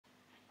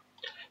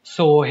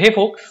So, hey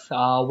folks,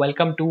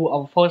 welcome to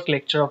our first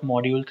lecture of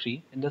Module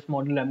 3. In this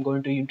module, I'm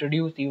going to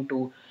introduce you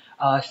to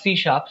C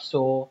Sharp.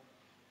 So,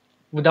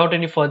 without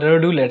any further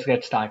ado, let's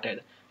get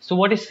started. So,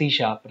 what is C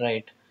Sharp,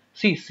 right?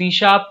 See, C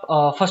Sharp,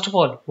 first of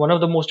all, one of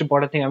the most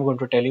important thing I'm going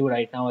to tell you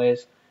right now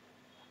is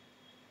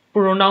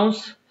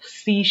pronounce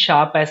C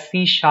Sharp as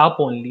C Sharp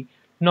only,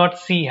 not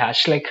C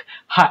hash. Like,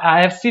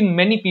 I have seen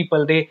many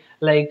people, they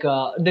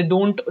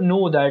don't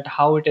know that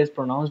how it is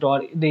pronounced,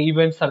 or they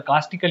even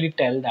sarcastically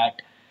tell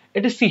that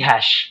it is C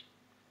hash.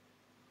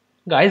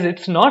 Guys,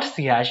 it's not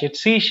C hash,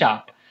 it's C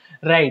sharp,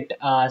 right?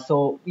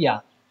 So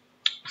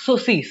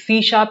see,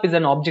 C sharp is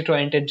an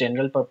object-oriented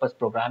general purpose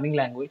programming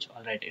language.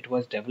 All right, it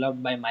was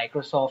developed by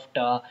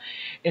Microsoft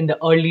in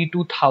the early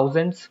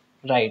 2000s,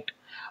 right?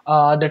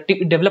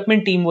 The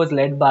development team was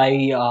led by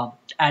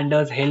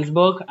Anders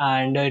Hillsberg,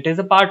 and it is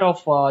a part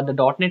of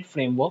the .NET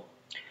framework.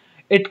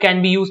 It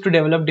can be used to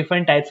develop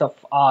different types of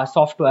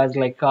softwares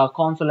like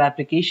console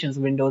applications,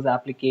 Windows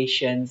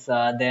applications,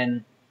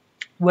 then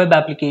web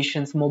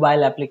applications,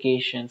 mobile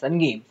applications, and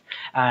games.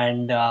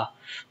 And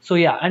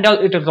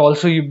it is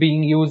also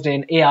being used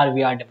in AR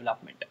VR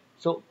development.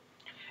 So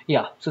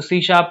yeah, so C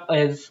sharp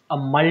is a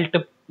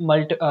multi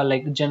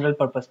general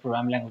purpose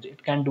programming language.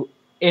 It can do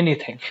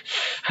anything,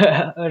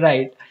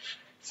 right?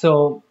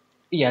 So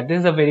yeah,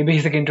 this is a very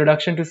basic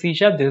introduction to C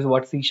sharp. This is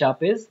what C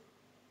sharp is.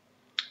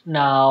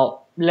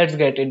 Now let's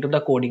get into the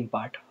coding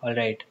part. All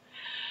right.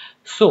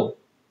 So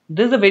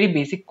this is a very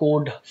basic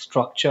code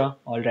structure.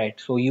 All right.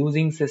 So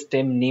using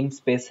system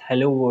namespace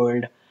hello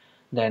world,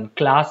 then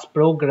class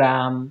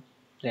program,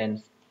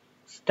 then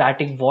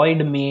static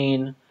void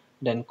main,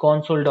 then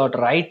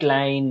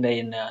console.writeLine,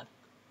 then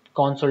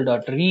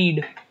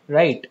console.read,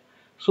 right?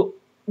 So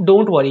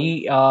don't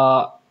worry.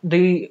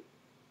 The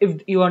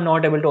If you are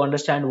not able to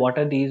understand what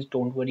are these,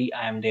 don't worry.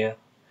 I am there.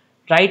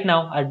 Right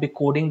now, I'll be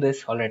coding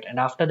this, all right, and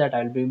after that,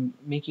 I'll be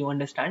make you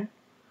understand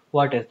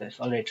what is this,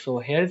 all right. So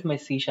here's my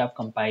C sharp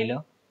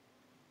compiler,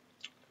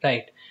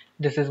 right?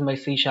 This is my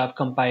C sharp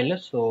compiler.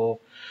 So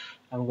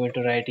I'm going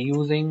to write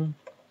using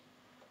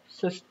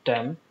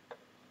system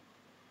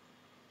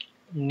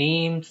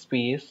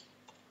namespace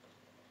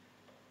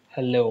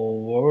hello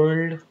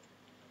world,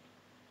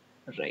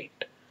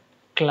 right?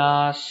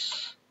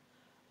 Class,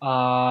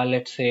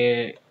 let's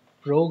say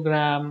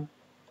program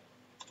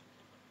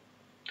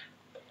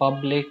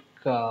public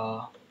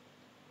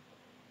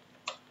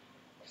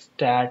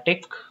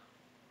static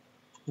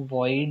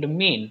void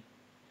main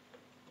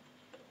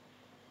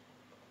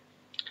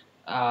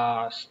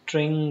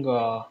string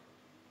uh,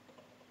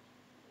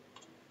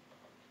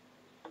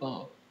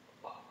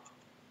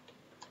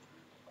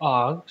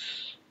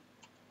 args,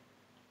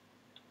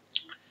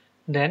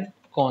 then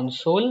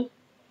console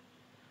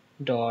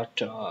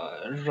dot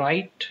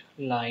write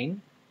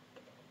line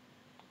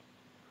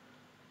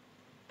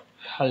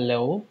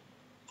hello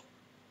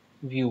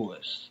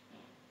viewers,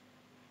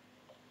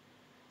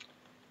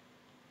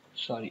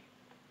 sorry,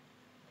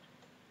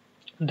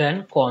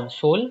 then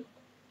console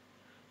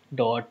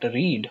dot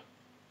read.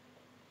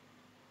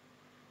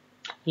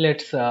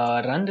 Let's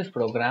run this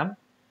program.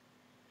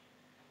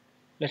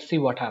 Let's see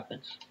what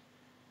happens.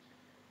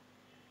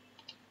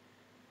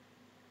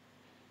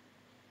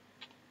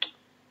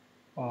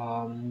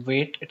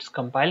 Wait, it's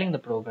compiling the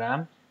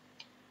program.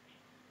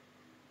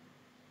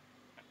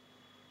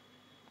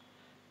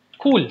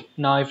 Cool.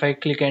 Now if I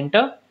click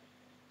enter,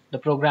 the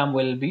program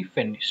will be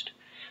finished.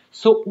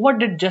 So what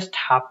did just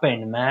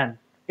happen, man?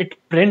 It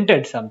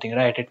printed something,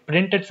 right? It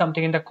printed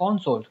something in the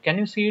console. Can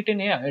you see it in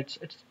here? It's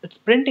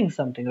printing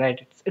something, right?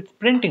 It's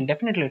printing.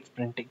 Definitely, it's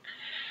printing.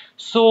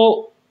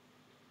 So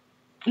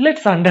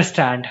let's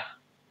understand,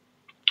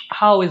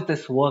 how is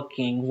this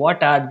working?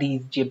 What are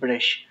these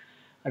gibberish,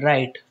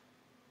 right?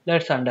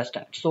 Let's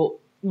understand. So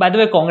by the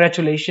way,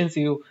 congratulations,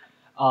 you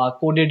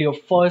coded your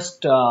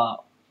first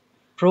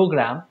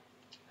program.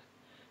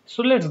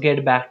 So let's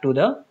get back to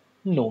the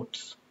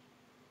notes.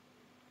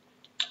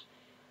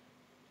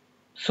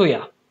 So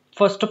yeah,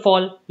 first of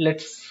all,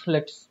 let's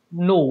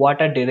know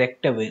what a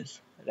directive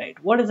is, right?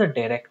 What is a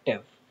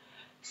directive?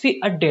 See,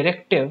 a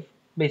directive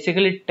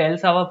basically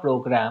tells our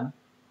program,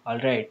 all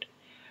right.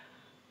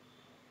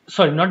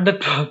 Sorry, not the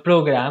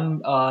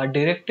program.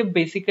 Directive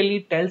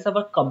basically tells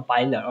our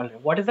compiler. All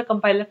right, what is a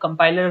compiler?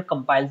 Compiler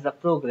compiles the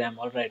program.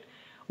 All right.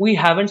 We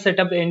haven't set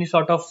up any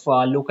sort of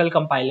local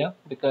compiler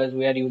because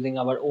we are using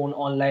our own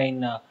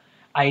online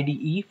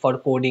IDE for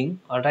coding.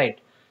 All right.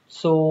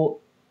 So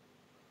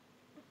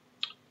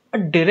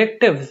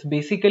directives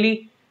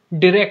basically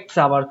directs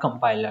our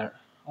compiler.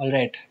 All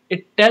right,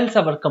 it tells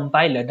our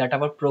compiler that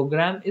our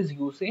program is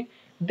using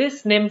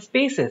this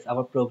namespaces.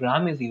 Our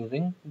program is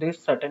using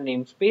this certain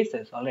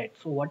namespaces. All right,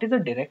 so what is a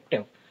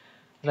directive,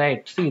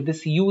 right? See,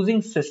 this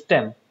using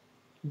system,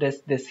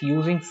 this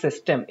using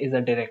system is a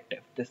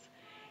directive. This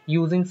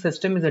using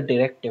system is a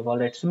directive. All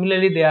right,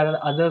 similarly there are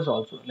others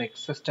also like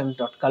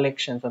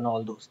systems.collections and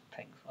all those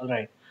things. All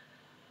right,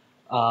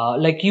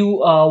 like you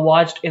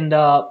watched in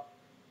the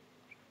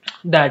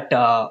that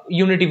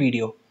Unity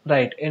video,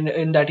 right?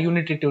 In that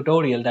Unity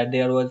tutorial, that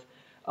there was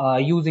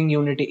using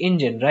Unity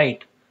engine,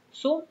 right?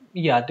 So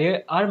yeah,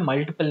 there are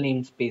multiple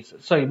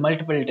namespaces, sorry,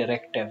 multiple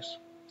directives.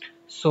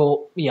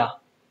 So yeah,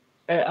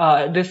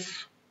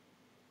 this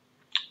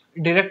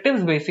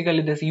directives,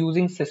 basically this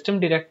using system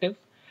directive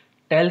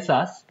tells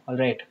us, all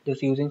right,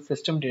 this using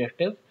system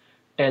directive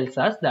tells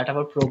us that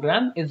our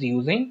program is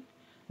using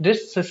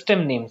this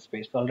system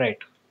namespace, all right.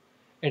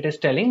 It is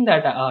telling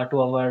that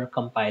to our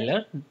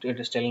compiler, it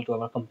is telling to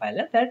our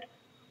compiler that,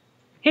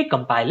 hey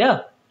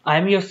compiler,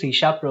 I'm your C#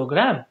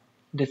 program.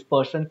 This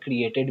person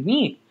created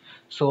me.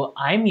 So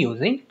I'm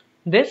using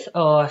this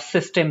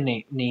system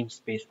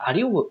namespace. Are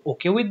you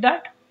okay with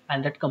that?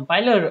 And that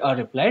compiler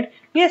replied,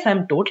 yes,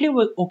 I'm totally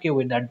okay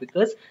with that,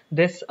 because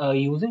this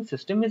using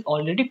system is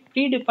already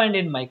predefined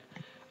in my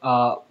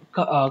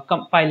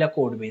compiler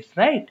code base,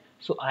 right?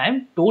 So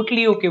I'm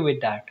totally okay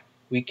with that.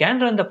 We can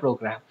run the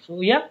program.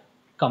 So yeah,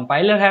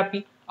 compiler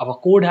happy, our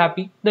code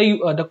happy,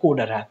 the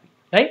coder happy,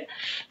 right?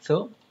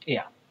 So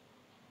yeah.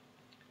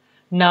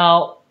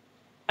 Now,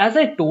 as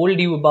I told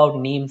you about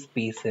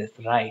namespaces,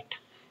 right?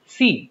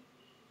 See,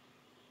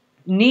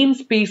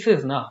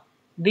 namespaces now,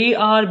 they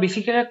are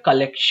basically a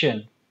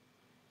collection.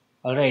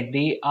 All right,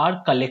 they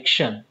are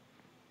collection.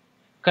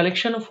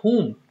 Collection of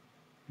whom?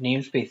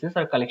 Namespaces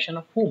are a collection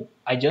of whom?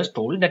 I just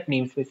told that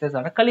namespaces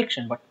are a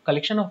collection, but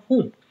collection of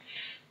whom?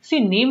 See,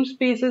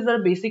 namespaces are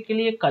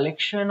basically a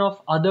collection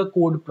of other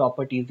code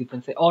properties, you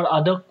can say, or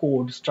other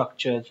code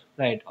structures,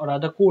 right? Or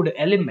other code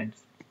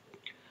elements.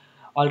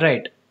 All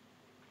right.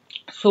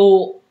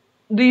 So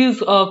these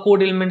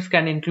code elements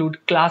can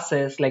include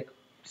classes, like,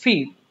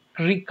 see,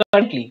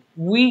 currently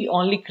we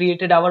only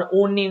created our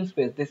own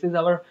namespace. This is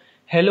our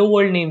hello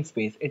world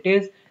namespace. It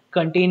is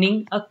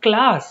containing a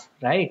class,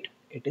 right?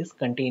 It is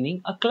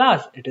containing a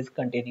class. It is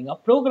containing a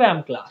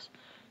program class.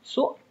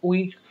 So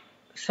we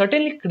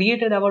certainly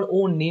created our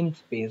own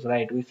namespace,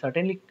 right? We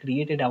certainly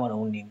created our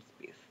own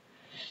namespace.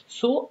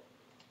 So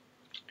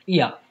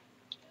yeah,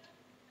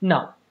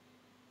 now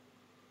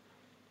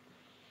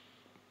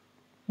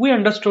we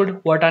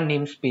understood what are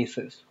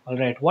namespaces. All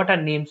right, what are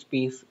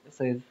namespaces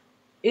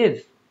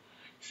is.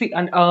 See,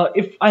 and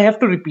if I have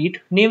to repeat,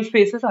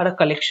 namespaces are a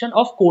collection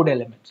of code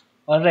elements.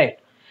 All right,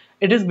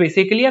 it is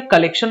basically a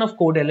collection of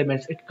code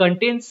elements. It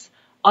contains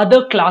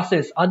other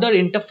classes, other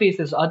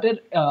interfaces, other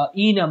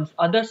enums,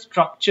 other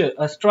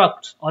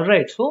structs. All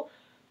right, so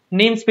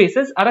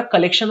namespaces are a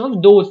collection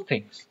of those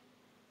things.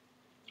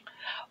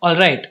 All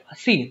right,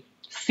 see,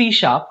 C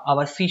sharp,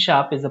 our C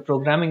sharp is a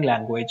programming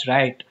language,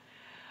 right?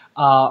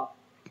 Uh,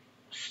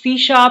 C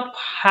sharp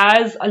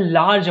has a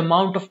large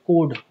amount of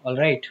code, all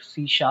right.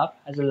 C sharp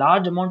has a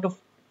large amount of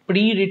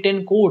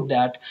pre-written code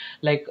that,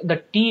 like, the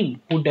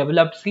team who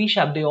developed C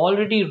sharp, they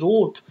already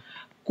wrote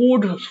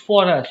codes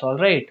for us, all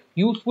right.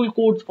 Useful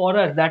codes for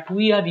us that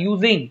we are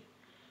using,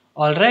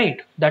 all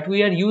right, that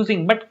we are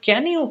using. But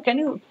can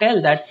you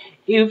tell that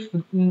if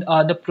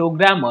the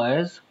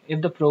programmers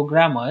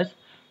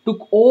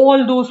took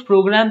all those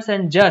programs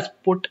and just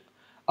put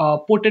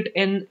it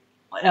in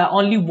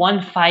only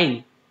one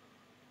file,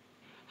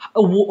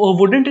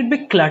 wouldn't it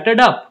be cluttered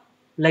up?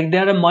 Like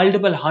there are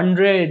multiple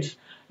hundreds,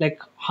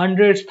 like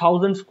hundreds,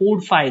 thousands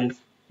code files.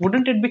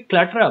 Wouldn't it be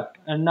cluttered up?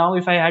 And now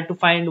if I had to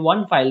find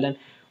one file, then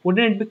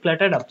wouldn't it be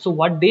cluttered up? So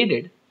what they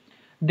did,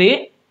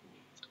 they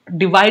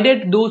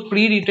divided those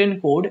pre-written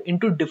code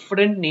into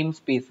different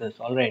namespaces.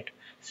 All right.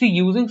 See,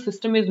 using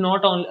system is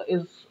not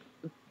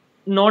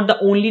the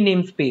only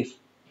namespace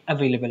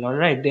available. All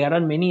right. There are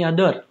many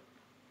other.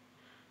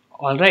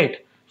 All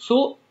right.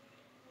 So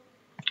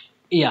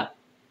yeah.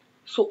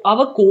 So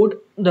our code,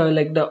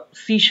 the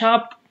C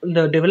sharp,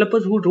 the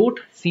developers who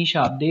wrote C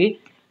sharp, they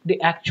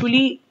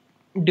actually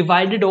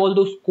divided all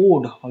those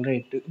code, all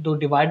right. They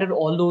divided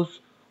all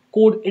those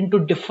code into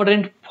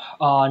different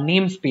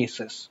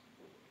namespaces.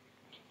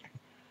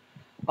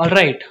 All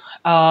right.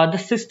 The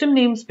system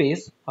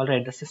namespace, all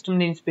right, the system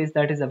namespace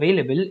that is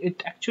available,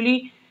 it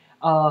actually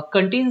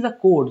contains the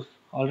codes,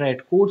 all right,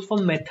 codes for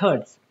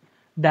methods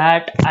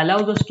that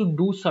allows us to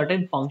do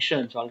certain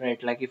functions, all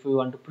right. Like if we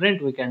want to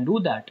print, we can do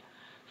that.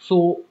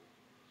 So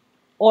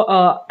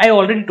I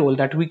already told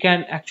that we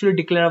can actually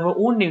declare our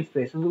own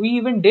namespace. We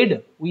even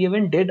did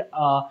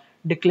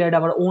declared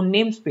our own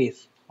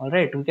namespace. All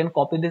right, we can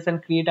copy this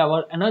and create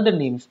our another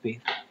namespace.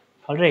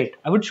 All right,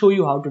 I would show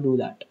you how to do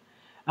that.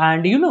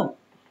 And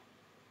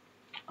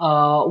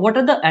what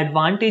are the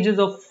advantages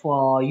of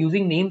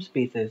using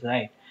namespaces,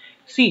 right?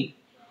 See,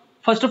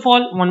 first of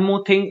all, one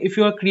more thing, if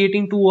you are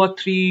creating 2 or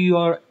 3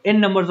 or n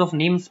numbers of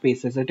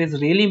namespaces, it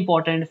is really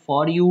important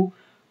for you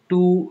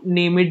to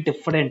name it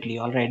differently.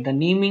 All right, the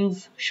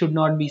namings should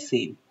not be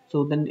same.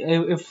 So then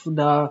if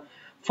the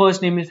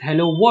first name is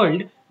hello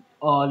world,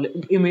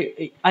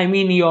 I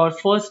mean your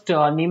first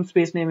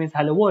namespace name is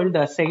hello world,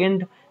 the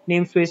second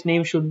namespace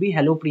name should be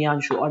hello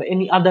Priyanshu or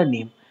any other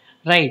name,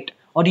 right?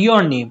 Or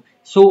your name.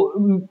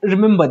 So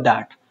remember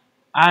that.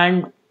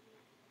 And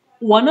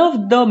one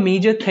of the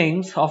major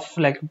things of,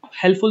 like,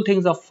 helpful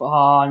things of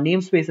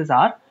namespaces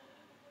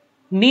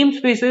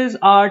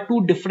are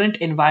two different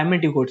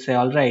environment, you could say.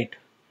 All right,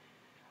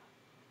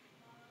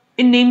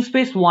 in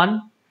namespace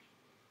 1,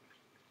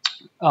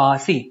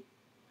 See,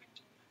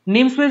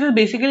 namespaces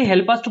basically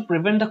help us to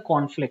prevent the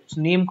conflicts,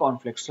 name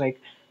conflicts. Like,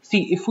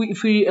 see,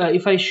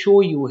 if I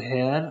show you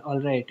here, all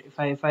right,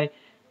 if I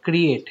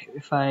create,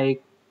 if I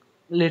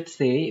let's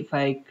say if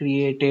I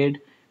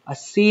created a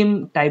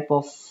same type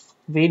of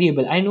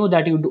variable, I know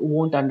that you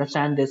won't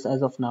understand this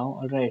as of now,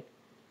 all right.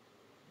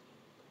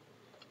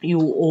 You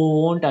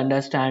won't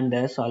understand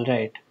this, all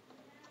right.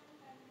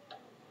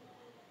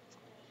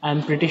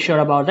 I'm pretty sure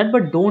about that,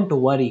 but don't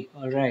worry,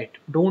 all right.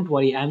 Don't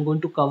worry. I'm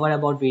going to cover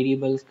about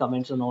variables,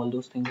 comments, and all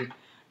those things.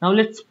 Now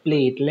let's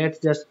play it. Let's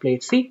just play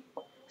it. See,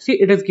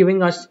 it is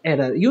giving us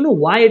error. You know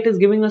why it is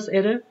giving us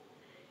error?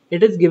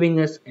 It is giving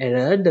us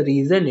error. The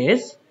reason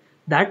is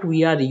that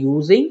we are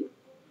using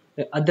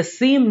the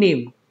same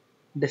name,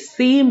 the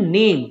same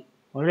name.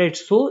 All right.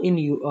 So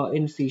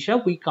in C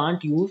Sharp, we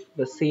can't use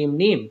the same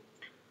name.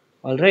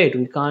 All right,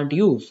 we can't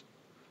use.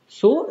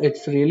 So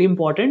it's really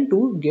important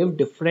to give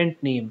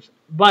different names.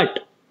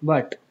 But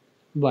if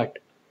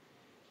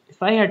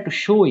I had to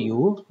show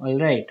you, all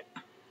right,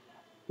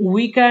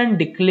 we can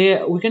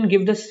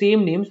give the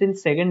same names in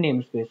second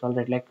namespace. All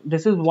right, like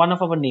this is one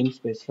of our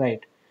namespace,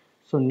 right?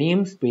 So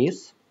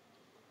namespace,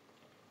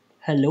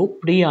 hello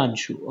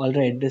Priyanshu. All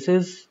right,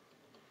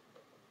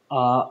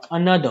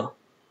 another.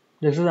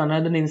 This is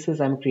another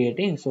namespace I'm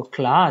creating. So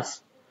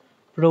class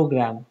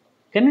program.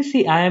 Can you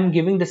see I am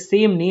giving the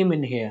same name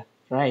in here,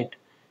 right?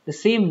 The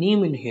same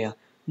name in here.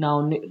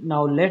 Now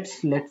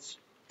let's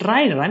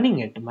try running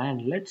it,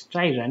 man. Let's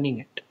try running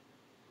it.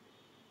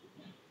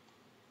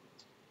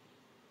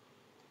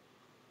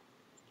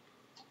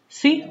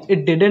 See,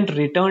 it didn't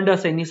return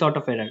us any sort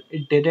of error.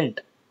 It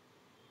didn't.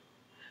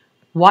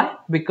 Why?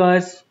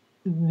 Because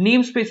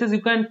namespaces,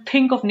 you can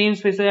think of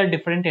namespaces as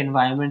different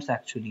environments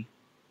actually.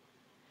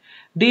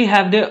 They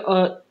have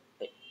their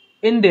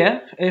in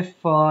there, if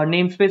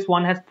namespace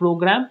 1 has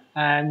program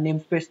and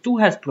namespace 2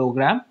 has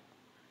program,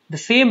 the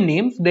same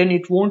names, then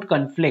it won't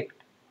conflict.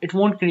 It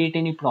won't create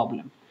any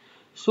problem.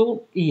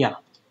 So yeah,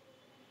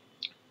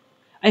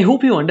 I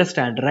hope you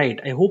understand, right?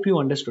 I hope you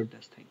understood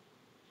this thing.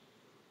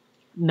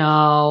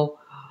 Now,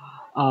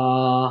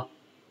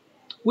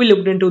 we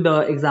looked into the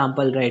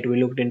example, right? We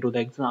looked into the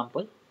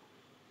example.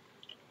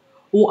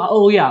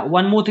 Oh yeah,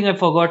 one more thing I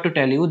forgot to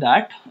tell you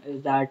that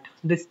is that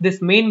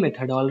this main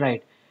method, all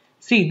right.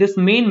 See, this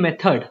main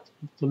method,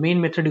 the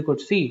main method you could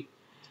see,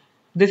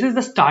 this is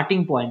the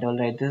starting point, all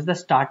right. This is the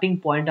starting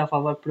point of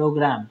our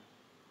program.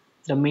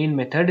 The main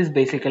method is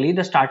basically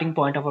the starting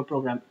point of our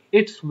program.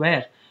 It's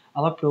where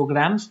our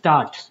program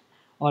starts.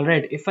 All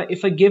right.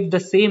 If I give the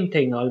same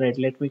thing, all right,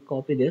 let me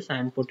copy this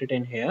and put it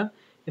in here.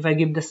 If I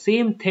give the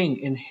same thing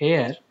in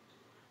here,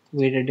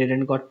 where it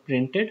didn't got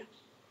printed.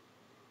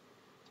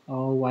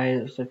 Oh, why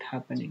is it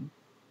happening?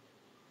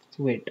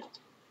 Wait.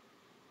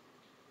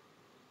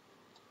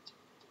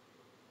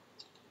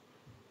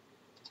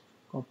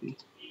 Copy.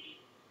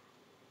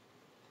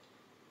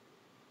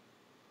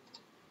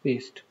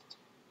 Paste.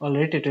 All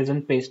right, it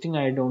isn't pasting.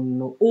 I don't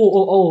know.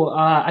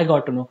 I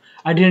got to know.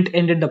 I didn't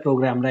ended the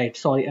program, right?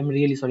 Sorry, I'm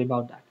really sorry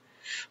about that.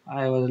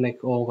 I was like,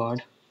 oh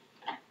god.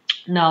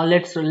 Now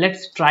let's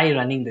try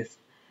running this.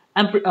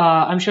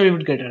 I'm sure you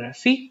would get error.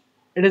 See,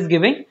 it is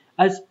giving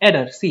us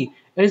error. See,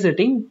 it is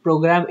writing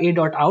program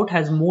a.out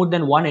has more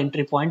than one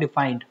entry point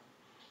defined.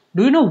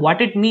 Do you know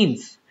what it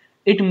means?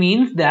 It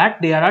means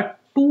that there are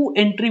two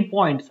entry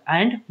points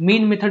and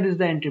main method is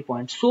the entry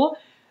point. So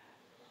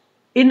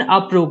in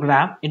a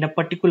program, in a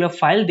particular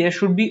file, there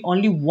should be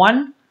only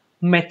one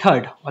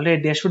method.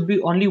 Alright, there should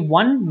be only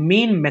one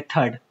main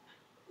method,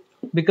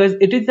 because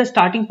it is the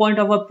starting point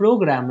of our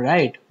program,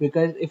 right?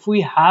 Because if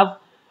we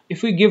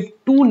give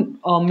two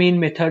main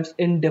methods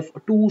in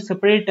two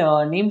separate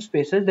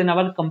namespaces, then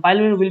our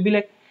compiler will be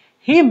like,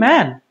 hey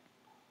man,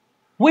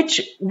 which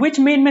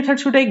main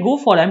method should I go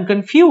for? I'm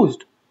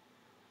confused.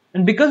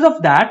 And because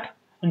of that,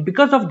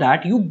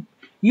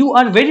 you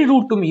are very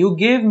rude to me. You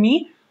gave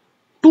me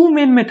two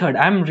main method.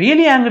 I'm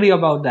really angry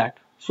about that.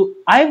 So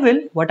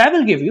what I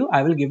will give you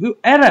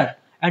error,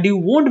 and you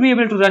won't be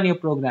able to run your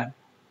program.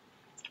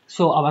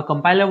 So our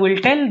compiler will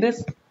tell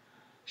this.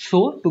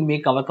 So to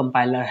make our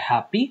compiler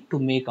happy, to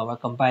make our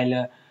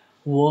compiler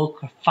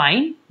work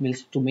fine,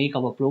 means to make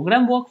our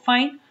program work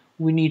fine,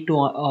 we need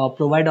to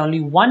provide only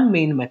one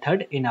main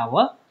method in any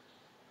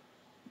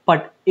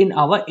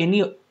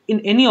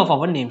of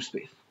our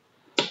namespace.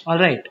 All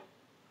right.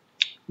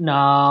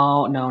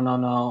 Now.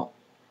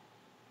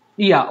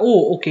 Yeah.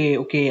 Oh,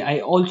 okay. I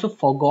also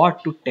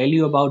forgot to tell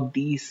you about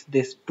this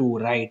too,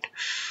 right?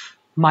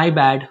 My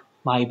bad.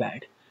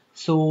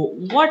 So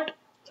what?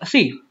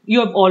 See, you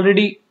have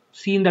already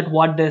seen that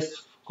what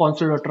this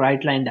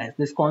console.writeLine does.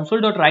 This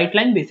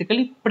console.writeLine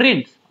basically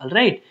prints. All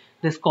right.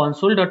 This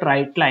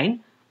console.writeLine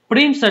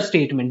prints a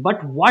statement.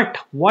 But what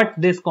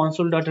this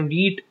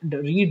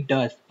console.read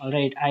does? All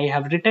right. I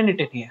have written it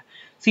in here.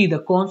 See, the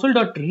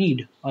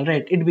console.read, all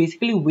right, it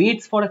basically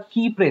waits for a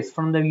key press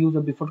from the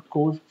user before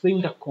causing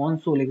the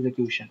console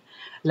execution.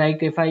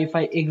 Like if I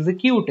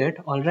execute it,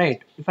 all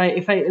right, if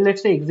I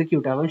let's say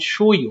execute, I will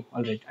show you,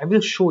 all right, I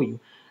will show you.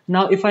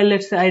 Now if I,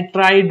 let's say I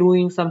try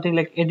doing something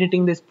like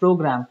editing this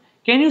program,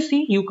 can you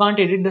see you can't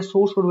edit the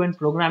source code when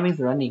program is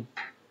running?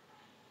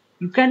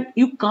 You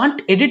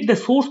can't edit the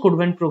source code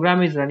when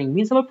program is running.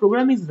 Means our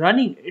program is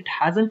running, it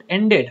hasn't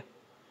ended.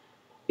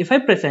 If I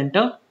press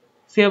enter,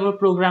 see our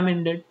program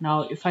ended.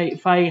 Now if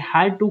I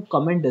had to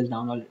comment this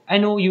down, I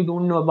know you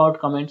don't know about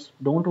comments,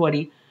 don't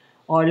worry.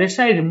 Or let's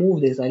say I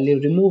remove this, I'll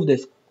remove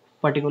this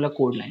particular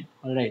code line.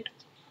 Alright.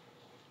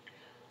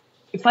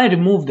 If I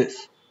remove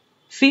this,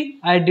 see,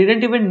 I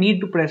didn't even need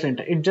to press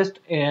enter, it just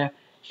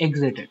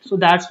exited. So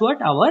that's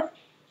what our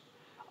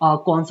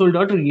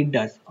console.read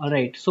does.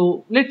 Alright,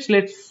 so let's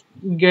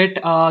get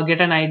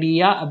an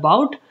idea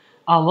about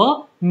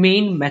our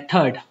main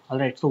method.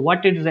 Alright, so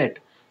what is it?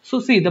 So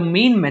see, the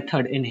main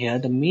method in here,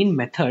 the main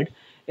method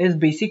is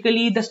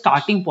basically the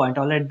starting point.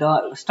 Alright,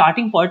 the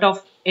starting point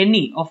of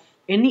any of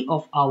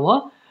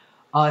our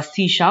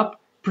C#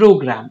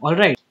 program.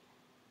 Alright.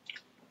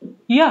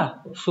 Yeah,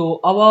 so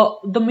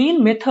the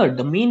main method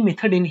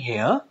in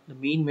here,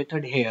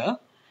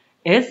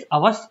 is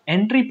our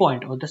entry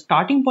point or the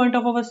starting point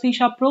of our C#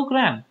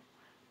 program,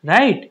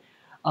 right?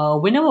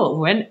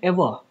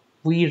 Whenever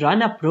we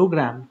run a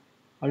program,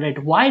 all right.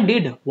 Why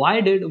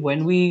did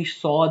when we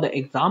saw the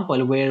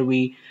example where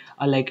we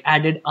like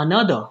added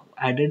another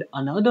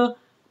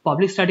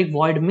public static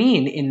void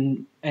main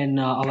in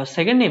our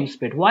second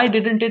namespace? Why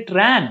didn't it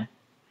ran?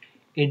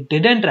 It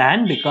didn't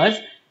run because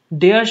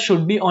there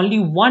should be only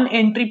one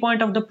entry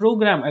point of the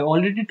program. I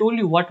already told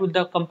you what would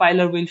the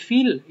compiler will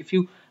feel if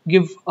you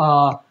give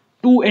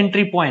two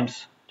entry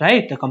points,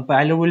 right? The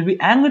compiler will be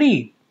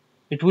angry.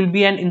 It will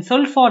be an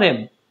insult for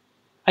him.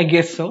 I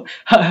guess so.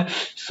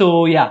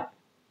 So yeah,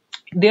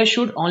 there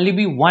should only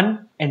be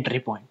one entry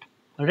point.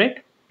 All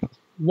right,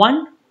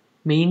 one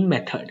main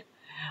method.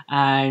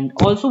 And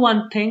also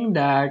one thing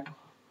that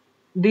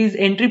these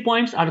entry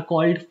points are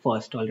called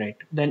first, all right,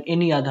 than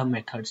any other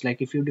methods.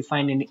 Like if you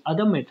define any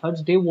other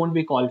methods, they won't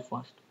be called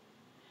first.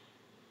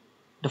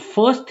 The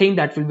first thing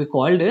that will be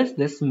called is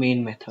this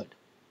main method.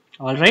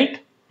 All right,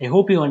 I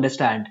hope you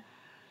understand.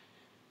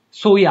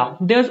 So yeah,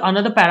 there's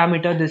another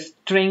parameter, this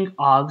string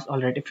args.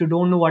 All right, if you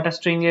don't know what a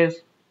string is,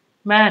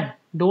 man,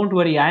 don't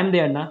worry, I am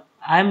there now.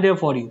 I am there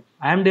for you.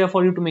 I am there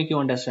for you to make you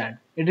understand.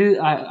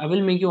 I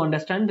will make you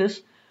understand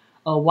this.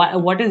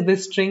 What is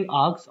this string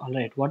args? All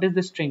right, what is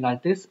this string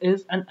args? This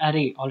is an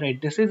array. All right,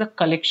 this is a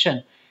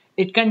collection.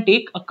 It can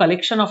take a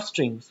collection of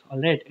strings. All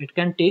right, it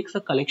can take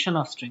a collection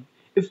of string.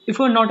 If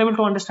you're not able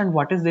to understand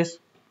what is this,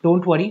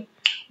 don't worry.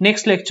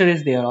 Next lecture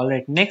is there. All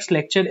right, next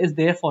lecture is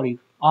there for you.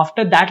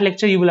 After that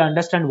lecture, you will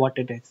understand what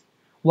it is,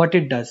 what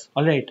it does.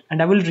 All right,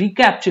 and I will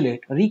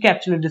recapitulate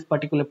this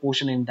particular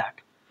portion in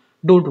that.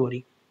 Don't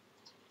worry.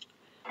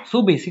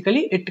 So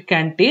basically it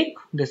can take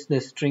this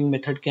string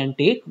method can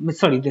take,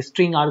 sorry, the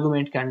string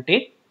argument can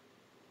take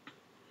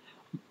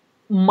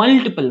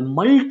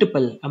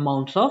multiple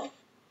amounts of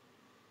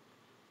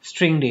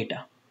string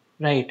data,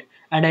 right?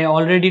 And I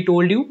already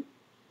told you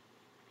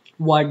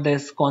what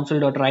this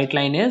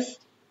console.writeLine is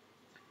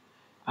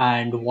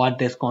and what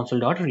this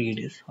console.read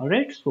is. All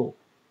right, so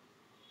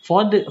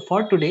for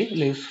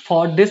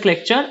this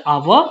lecture,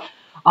 our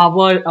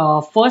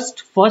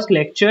first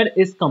lecture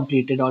is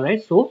completed. All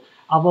right, so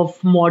our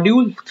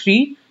module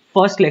 3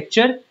 first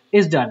lecture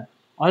is done.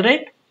 All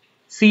right,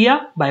 see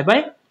ya, bye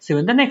bye, see you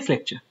in the next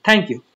lecture. Thank you.